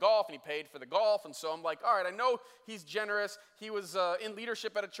me to play golf, and he paid for the golf, and so I'm like, all right, I know he's generous. He was in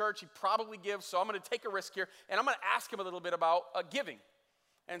leadership at a church. He probably gives, so I'm going to take a risk here, and I'm going to ask him a little bit about giving.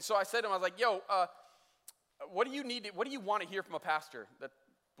 And so I said to him, I was like, yo, what do you want to hear from a pastor that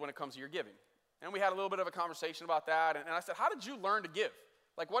when it comes to your giving? And we had a little bit of a conversation about that. And I said, how did you learn to give?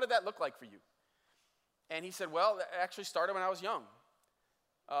 Like, what did that look like for you? And he said, well, it actually started when I was young.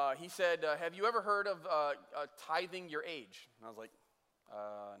 He said, have you ever heard of tithing your age? And I was like,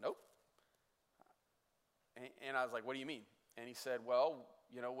 nope. And I was like, what do you mean? And he said, well,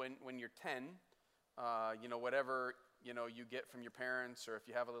 when you're 10, whatever, you get from your parents, or if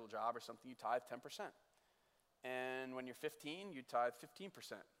you have a little job or something, you tithe 10%. And when you're 15, you tithe 15%.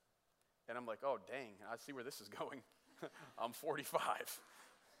 And I'm like, oh, dang, I see where this is going. I'm 45.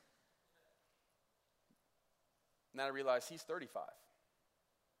 And then I realized he's 35.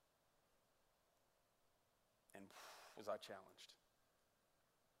 And was I challenged.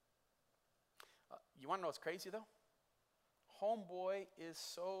 You want to know what's crazy, though? Homeboy is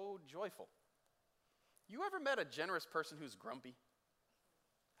so joyful. You ever met a generous person who's grumpy?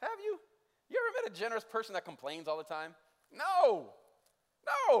 Have you? You ever met a generous person that complains all the time? No.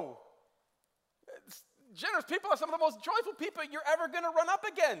 Generous people are some of the most joyful people you're ever going to run up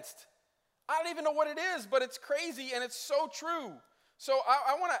against. I don't even know what it is, but it's crazy and it's so true. So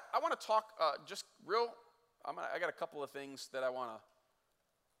I want to talk just real. I got a couple of things that I want to.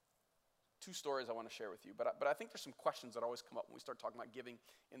 2 stories I want to share with you, but I think there's some questions that always come up when we start talking about giving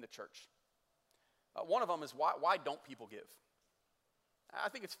in the church. One of them is why don't people give? I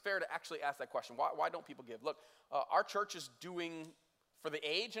think it's fair to actually ask that question. Why don't people give? Look, our church is doing, for the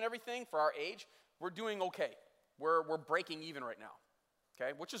age and everything, for our age, we're doing okay. We're breaking even right now,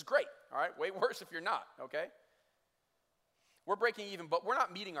 okay? Which is great, all right? Way worse if you're not, okay? We're breaking even, but we're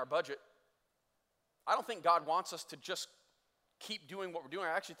not meeting our budget. I don't think God wants us to just keep doing what we're doing.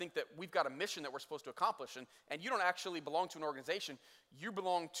 I actually think that we've got a mission that we're supposed to accomplish. And you don't actually belong to an organization. You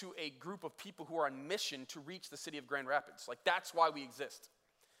belong to a group of people who are on mission to reach the city of Grand Rapids. Like, that's why we exist.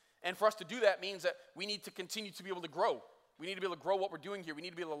 And for us to do that means that we need to continue to be able to grow. We need to be able to grow what we're doing here. We need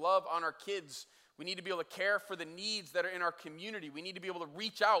to be able to love on our kids. We need to be able to care for the needs that are in our community. We need to be able to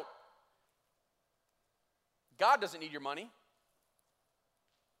reach out. God doesn't need your money.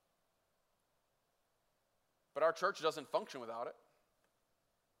 But our church doesn't function without it.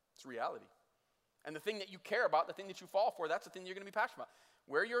 It's reality. And the thing that you care about, the thing that you fall for, that's the thing you're going to be passionate about.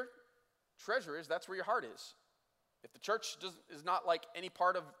 Where your treasure is, that's where your heart is. If the church is not like any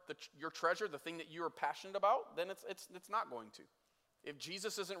part of your treasure, the thing that you're passionate about, then it's not going to. If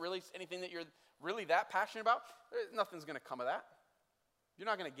Jesus isn't really anything that you're really that passionate about, nothing's going to come of that. You're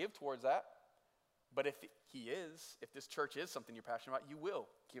not going to give towards that. But if he is, if this church is something you're passionate about, you will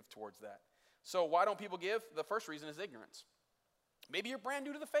give towards that. So why don't people give? The first reason is ignorance. Maybe you're brand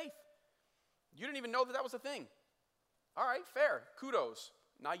new to the faith. You didn't even know that was a thing. All right, fair. Kudos.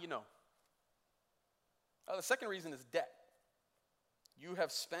 Now you know. The second reason is debt. You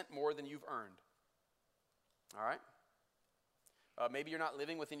have spent more than you've earned. All right? Maybe you're not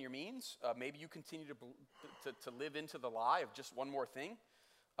living within your means. Maybe you continue to live into the lie of just one more thing.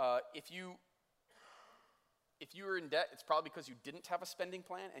 If you are in debt, it's probably because you didn't have a spending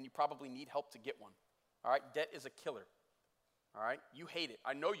plan and you probably need help to get one. All right? Debt is a killer. All right? You hate it.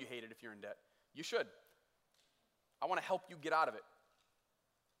 I know you hate it if you're in debt. You should. I want to help you get out of it.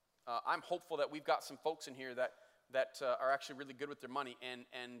 I'm hopeful that we've got some folks in here that are actually really good with their money.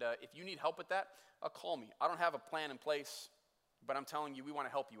 And if you need help with that, call me. I don't have a plan in place, but I'm telling you, we want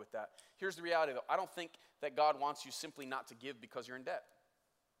to help you with that. Here's the reality, though. I don't think that God wants you simply not to give because you're in debt.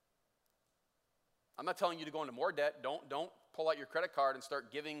 I'm not telling you to go into more debt. Don't pull out your credit card and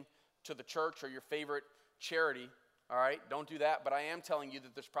start giving to the church or your favorite charity. All right? Don't do that. But I am telling you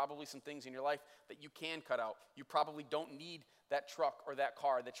that there's probably some things in your life that you can cut out. You probably don't need that truck or that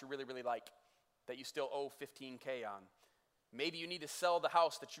car that you really, really like, that you still owe $15K on. Maybe you need to sell the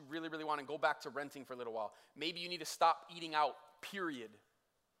house that you really, really want and go back to renting for a little while. Maybe you need to stop eating out, period.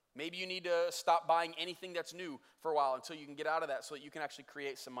 Maybe you need to stop buying anything that's new for a while until you can get out of that so that you can actually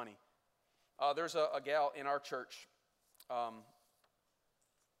create some money. There's a gal in our church. Her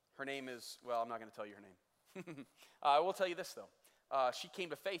name is, well, I'm not going to tell you her name. I will tell you this, though. She came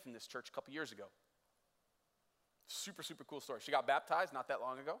to faith in this church a couple years ago. Super, super cool story. She got baptized not that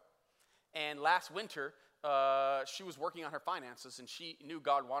long ago. And last winter, she was working on her finances, and she knew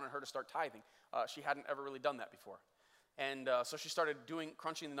God wanted her to start tithing. She hadn't ever really done that before. And so she started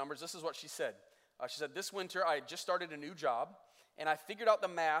crunching the numbers. This is what she said. She said, this winter, I had just started a new job, and I figured out the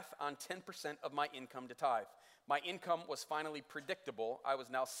math on 10% of my income to tithe. My income was finally predictable. I was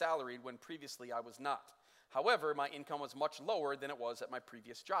now salaried when previously I was not. However, my income was much lower than it was at my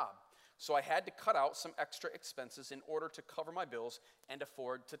previous job. So I had to cut out some extra expenses in order to cover my bills and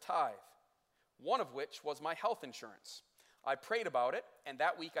afford to tithe, one of which was my health insurance. I prayed about it, and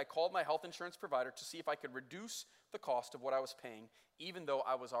that week I called my health insurance provider to see if I could reduce the cost of what I was paying, even though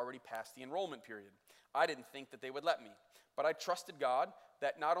I was already past the enrollment period. I didn't think that they would let me, but I trusted God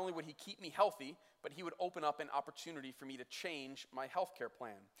that not only would he keep me healthy, but he would open up an opportunity for me to change my health care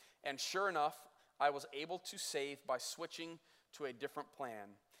plan. And sure enough, I was able to save by switching to a different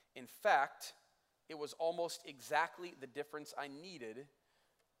plan. In fact, it was almost exactly the difference I needed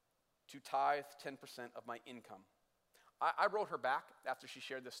to tithe 10% of my income. I wrote her back after she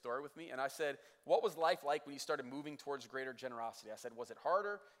shared this story with me, and I said, what was life like when you started moving towards greater generosity? I said, was it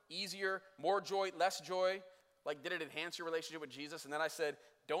harder, easier, more joy, less joy? Like, did it enhance your relationship with Jesus? And then I said,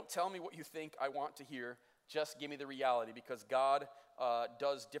 don't tell me what you think I want to hear. Just give me the reality, because God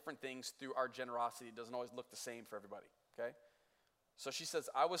does different things through our generosity. It doesn't always look the same for everybody, okay? So she says,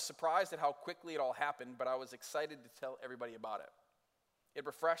 I was surprised at how quickly it all happened, but I was excited to tell everybody about it. It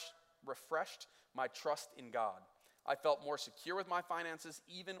refreshed my trust in God. I felt more secure with my finances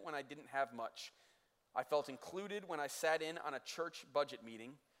even when I didn't have much. I felt included when I sat in on a church budget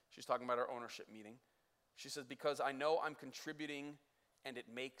meeting. She's talking about our ownership meeting. She says, because I know I'm contributing and it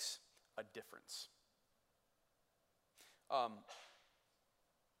makes a difference.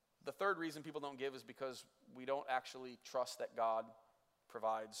 The third reason people don't give is because we don't actually trust that God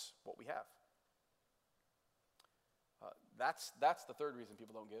provides what we have. That's the third reason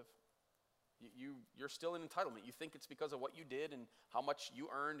people don't give. You're still in entitlement. You think it's because of what you did and how much you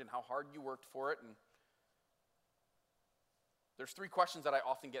earned and how hard you worked for it. And there's three questions that I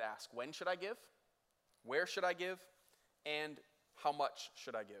often get asked. When should I give? Where should I give? And how much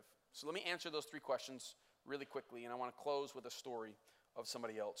should I give? So let me answer those three questions really quickly, and I want to close with a story of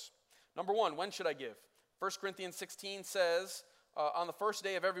somebody else. Number one, when should I give? 1 Corinthians 16 says, on the first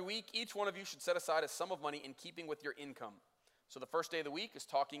day of every week, each one of you should set aside a sum of money in keeping with your income. So the first day of the week is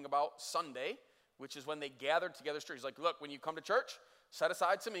talking about Sunday, which is when they gathered together. He's like, look, when you come to church, set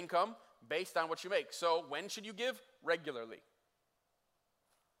aside some income based on what you make. So when should you give? Regularly.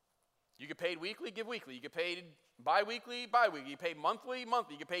 You get paid weekly, give weekly. You get paid bi-weekly, bi-weekly. You get paid monthly,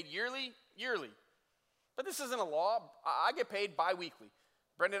 monthly. You get paid yearly, yearly. But this isn't a law. I get paid bi-weekly.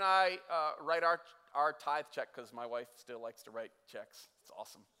 Brenda and I write our tithe check because my wife still likes to write checks. It's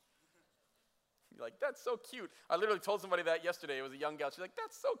awesome. You're like, that's so cute. I literally told somebody that yesterday. It was a young gal. She's like,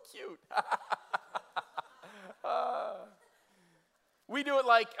 that's so cute. We do it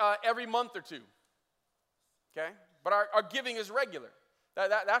like every month or two. Okay? But our giving is regular.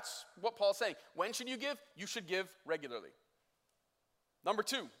 That's what Paul's saying. When should you give? You should give regularly. Number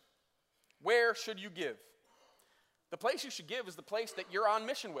two, where should you give? The place you should give is the place that you're on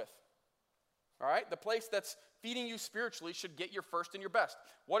mission with. All right? The place that's feeding you spiritually should get your first and your best.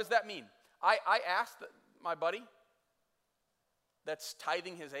 What does that mean? I asked my buddy that's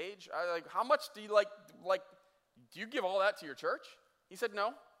tithing his age, how much do you do you give all that to your church? He said,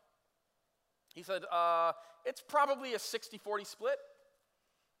 no. He said, it's probably a 60-40 split.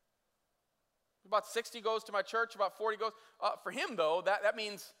 About 60 goes to my church, about 40 goes. For him, though, that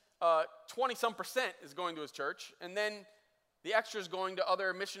means 20-some% is going to his church, and then the extra is going to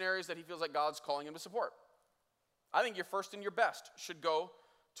other missionaries that he feels like God's calling him to support. I think your first and your best should go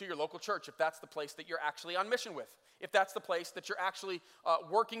to your local church if that's the place that you're actually on mission with. If that's the place that you're actually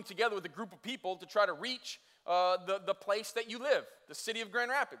working together with a group of people to try to reach the place that you live, the city of Grand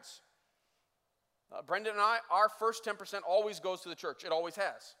Rapids. Brendan and I, our first 10% always goes to the church. It always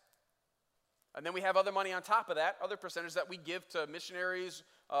has. And then we have other money on top of that, other percentage that we give to missionaries,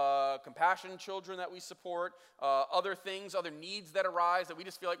 compassion children that we support, other things, other needs that arise that we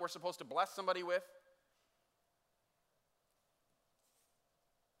just feel like we're supposed to bless somebody with.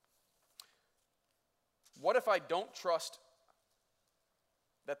 What if I don't trust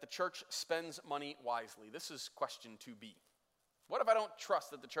that the church spends money wisely? This is question 2B. What if I don't trust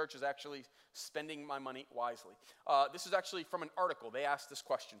that the church is actually spending my money wisely? This is actually from an article. They asked this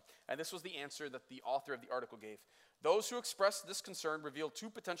question, and this was the answer that the author of the article gave. Those who express this concern reveal two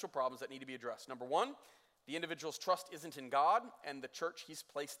potential problems that need to be addressed. Number one, the individual's trust isn't in God and the church he's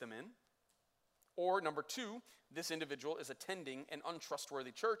placed them in. Or number two, this individual is attending an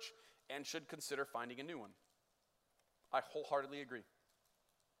untrustworthy church and should consider finding a new one. I wholeheartedly agree.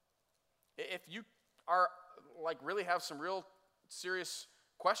 If you are really have some real serious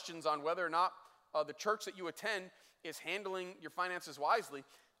questions on whether or not the church that you attend is handling your finances wisely,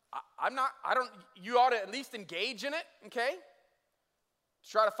 you ought to at least engage in it, okay? To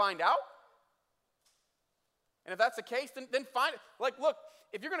try to find out. And if that's the case, then find it. Look,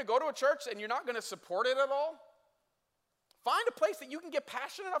 if you're going to go to a church and you're not going to support it at all, find a place that you can get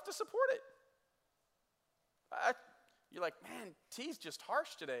passionate enough to support it. You're like, man, T's just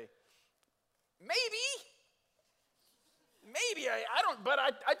harsh today. Maybe, I don't, but I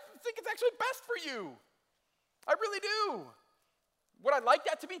think it's actually best for you. I really do. Would I like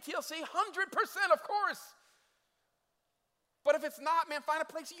that to be TLC? 100%, of course. But if it's not, man, find a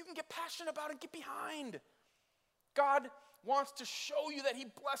place that you can get passionate about and get behind. God wants to show you that he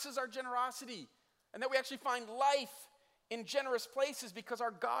blesses our generosity and that we actually find life in generous places because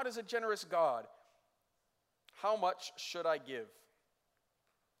our God is a generous God. How much should I give?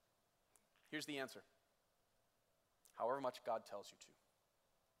 Here's the answer. However much God tells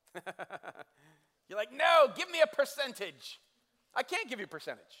you to. You're like, no, give me a percentage. I can't give you a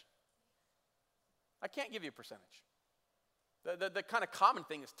percentage. I can't give you a percentage. The kind of common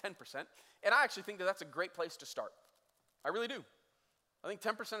thing is 10%, and I actually think that that's a great place to start. I really do. I think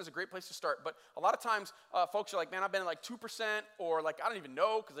 10% is a great place to start, but a lot of times folks are like, man, I've been at 2%, or I don't even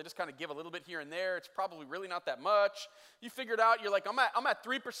know because I just kind of give a little bit here and there. It's probably really not that much. You figure it out. You're like, I'm at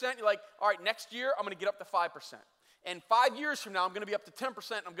 3%. You're like, all right, next year I'm going to get up to 5%. And 5 years from now, I'm going to be up to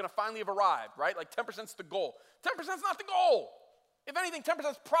 10%. I'm going to finally have arrived, right? 10% is the goal. 10% is not the goal. If anything, 10%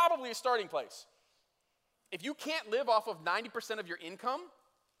 is probably a starting place. If you can't live off of 90% of your income,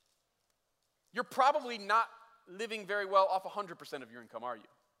 you're probably not living very well off 100% of your income, are you?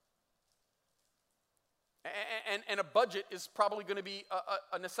 And a budget is probably going to be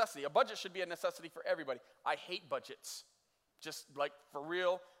a necessity. A budget should be a necessity for everybody. I hate budgets. Just for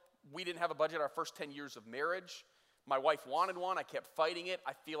real, we didn't have a budget our first 10 years of marriage. My wife wanted one. I kept fighting it.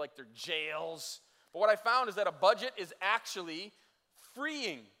 I feel like they're jails. But what I found is that a budget is actually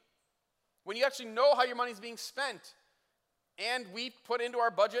freeing. When you actually know how your money's being spent. And we put into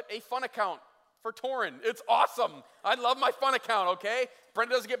our budget a fun account for Torrin. It's awesome. I love my fun account, okay?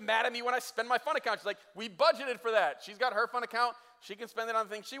 Brenda doesn't get mad at me when I spend my fun account. She's like, we budgeted for that. She's got her fun account. She can spend it on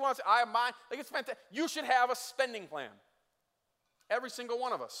things she wants. I have mine. Like, it's fantastic. You should have a spending plan. Every single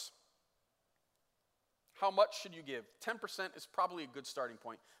one of us. How much should you give? 10% is probably a good starting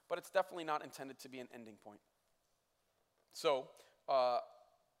point, but it's definitely not intended to be an ending point. So,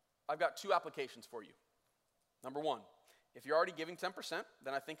 I've got 2 applications for you. Number 1, if you're already giving 10%,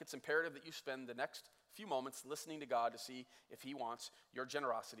 then I think it's imperative that you spend the next few moments listening to God to see if he wants your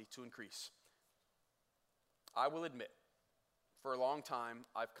generosity to increase. I will admit, for a long time,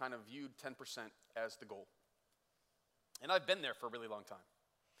 I've kind of viewed 10% as the goal. And I've been there for a really long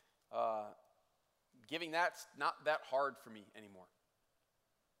time. Giving that's not that hard for me anymore.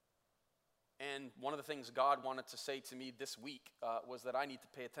 And one of the things God wanted to say to me this week was that I need to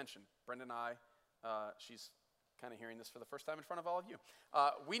pay attention. Brenda and I, she's kind of hearing this for the first time in front of all of you.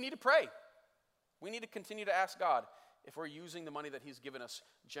 We need to pray. We need to continue to ask God if we're using the money that he's given us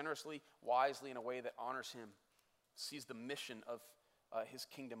generously, wisely, in a way that honors him, sees the mission of his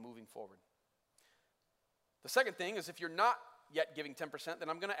kingdom moving forward. The second thing is, if you're not yet giving 10%, then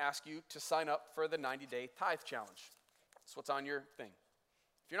I'm going to ask you to sign up for the 90-day tithe challenge. That's what's on your thing.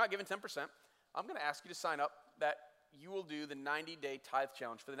 If you're not giving 10%, I'm going to ask you to sign up that you will do the 90-day tithe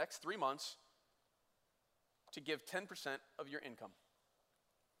challenge for the next 3 months to give 10% of your income.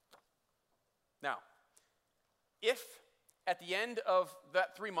 Now, if at the end of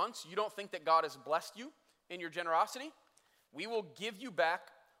that 3 months you don't think that God has blessed you in your generosity, we will give you back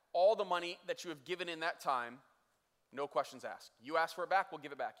all the money that you have given in that time, no questions asked. You ask for it back, we'll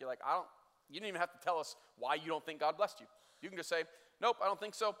give it back. You're like, you didn't even have to tell us why you don't think God blessed you. You can just say, nope, I don't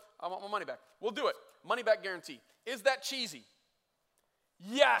think so. I want my money back. We'll do it. Money back guarantee. Is that cheesy?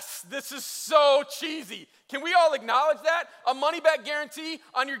 Yes, this is so cheesy. Can we all acknowledge that? A money back guarantee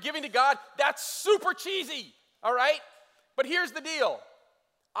on your giving to God, that's super cheesy, all right? But here's the deal.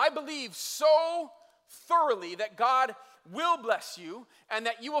 I believe so thoroughly that God will bless you and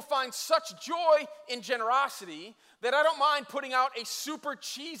that you will find such joy in generosity that I don't mind putting out a super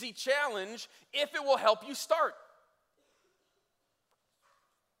cheesy challenge if it will help you start.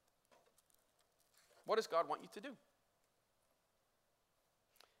 What does God want you to do?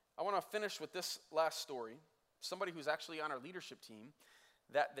 I want to finish with this last story. Somebody who's actually on our leadership team,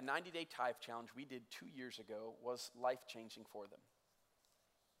 that the 90-day tithe challenge we did 2 years ago was life-changing for them.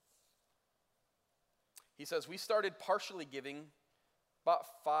 He says, we started partially giving about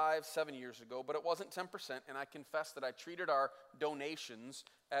 5-7 years ago, but it wasn't 10%, and I confess that I treated our donations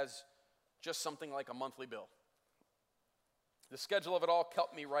as just something like a monthly bill. The schedule of it all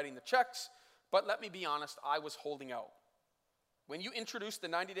kept me writing the checks, but let me be honest, I was holding out. When you introduced the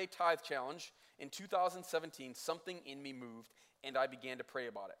 90-day tithe challenge in 2017, something in me moved, and I began to pray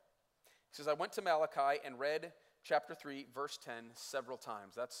about it. He says, I went to Malachi and read chapter 3, verse 10 several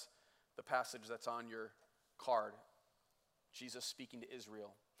times. That's the passage that's on your card. Jesus speaking to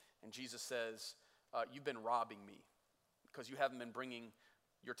Israel. And Jesus says, you've been robbing me because you haven't been bringing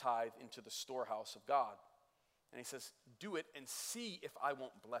your tithe into the storehouse of God. And he says, do it and see if I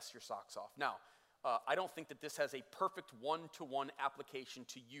won't bless your socks off. Now, I don't think that this has a perfect one-to-one application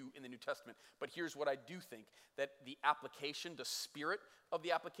to you in the New Testament, but here's what I do think, that the application, the spirit of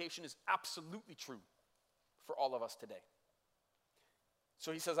the application is absolutely true for all of us today.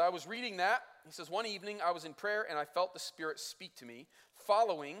 So he says, I was reading that. He says, one evening I was in prayer and I felt the Spirit speak to me.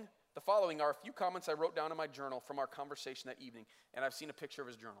 The following are a few comments I wrote down in my journal from our conversation that evening, and I've seen a picture of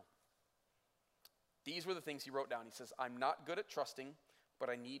his journal. These were the things he wrote down. He says, I'm not good at trusting,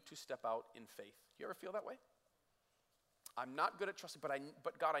 but I need to step out in faith. You ever feel that way? I'm not good at trusting,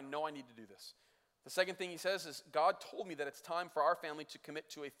 but God, I know I need to do this. The second thing he says is, God told me that it's time for our family to commit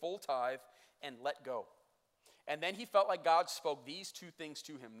to a full tithe and let go. And then he felt like God spoke these 2 things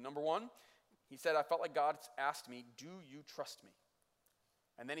to him. Number 1, he said, I felt like God asked me, do you trust me?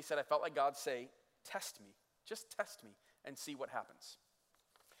 And then he said, I felt like God say, test me. Just test me and see what happens.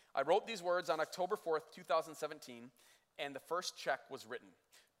 I wrote these words on October 4th, 2017, and the first check was written.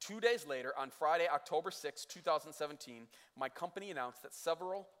 2 days later, on Friday, October 6th, 2017, my company announced that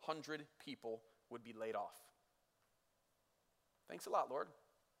several hundred people would be laid off. Thanks a lot, Lord.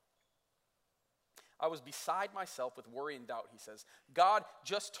 I was beside myself with worry and doubt, he says. God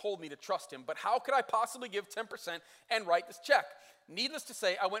just told me to trust him, but how could I possibly give 10% and write this check? Needless to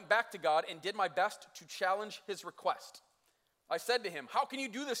say, I went back to God and did my best to challenge his request. I said to him, how can you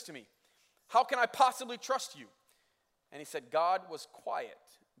do this to me? How can I possibly trust you? And he said, God was quiet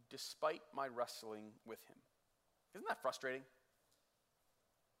despite my wrestling with him. Isn't that frustrating?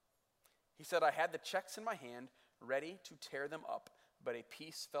 He said, I had the checks in my hand, ready to tear them up, but a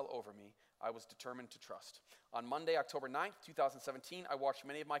peace fell over me. I was determined to trust. On Monday, October 9th, 2017, I watched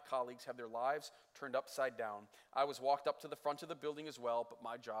many of my colleagues have their lives turned upside down. I was walked up to the front of the building as well, but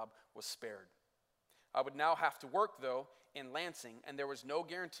my job was spared. I would now have to work, though, in Lansing, and there was no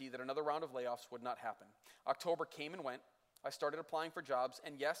guarantee that another round of layoffs would not happen. October came and went. I started applying for jobs,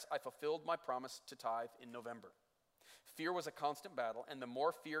 and yes, I fulfilled my promise to tithe in November. Fear was a constant battle, and the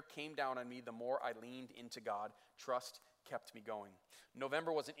more fear came down on me, the more I leaned into God. Trust kept me going.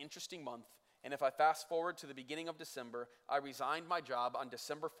 November was an interesting month, and if I fast forward to the beginning of December, I resigned my job on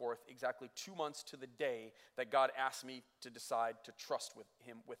December 4th, exactly 2 months to the day that God asked me to decide to trust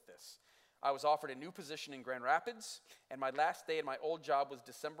him with this. I was offered a new position in Grand Rapids, and my last day in my old job was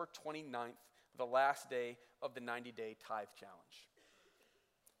December 29th, the last day of the 90-day tithe challenge.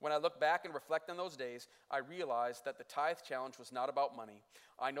 When I look back and reflect on those days, I realized that the tithe challenge was not about money.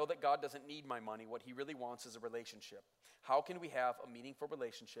 I know that God doesn't need my money. What he really wants is a relationship. How can we have a meaningful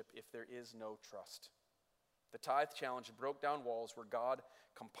relationship if there is no trust? The tithe challenge broke down walls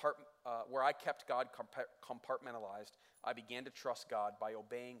where I kept God compartmentalized. I began to trust God by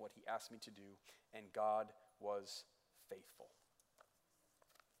obeying what he asked me to do, and God was faithful.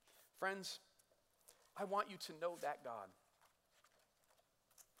 Friends, I want you to know that God.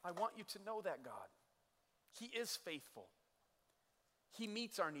 I want you to know that God. He is faithful. He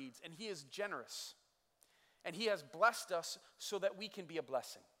meets our needs, and he is generous. And he has blessed us so that we can be a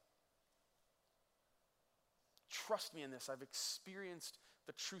blessing. Trust me in this. I've experienced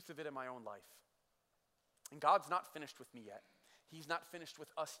the truth of it in my own life. And God's not finished with me yet. He's not finished with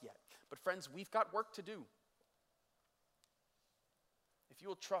us yet. But friends, we've got work to do. If you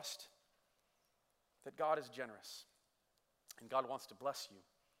will trust that God is generous and God wants to bless you,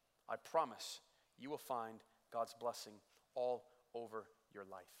 I promise you will find God's blessing all over your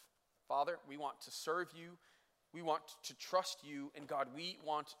life. Father, we want to serve you. We want to trust you. And God, we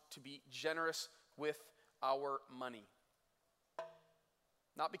want to be generous with our money.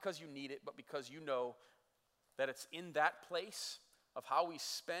 Not because you need it, but because you know that it's in that place of how we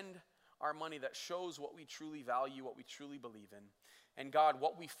spend our money that shows what we truly value, what we truly believe in. And God,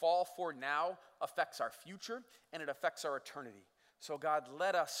 what we fall for now affects our future and it affects our eternity. So God,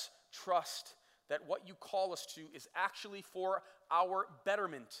 let us trust that what you call us to is actually for our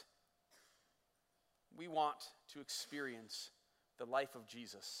betterment. We want to experience the life of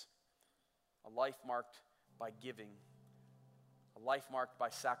Jesus, a life marked by giving, a life marked by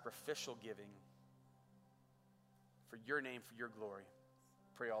sacrificial giving, for your name, for your glory.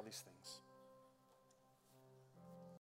 Pray all these things.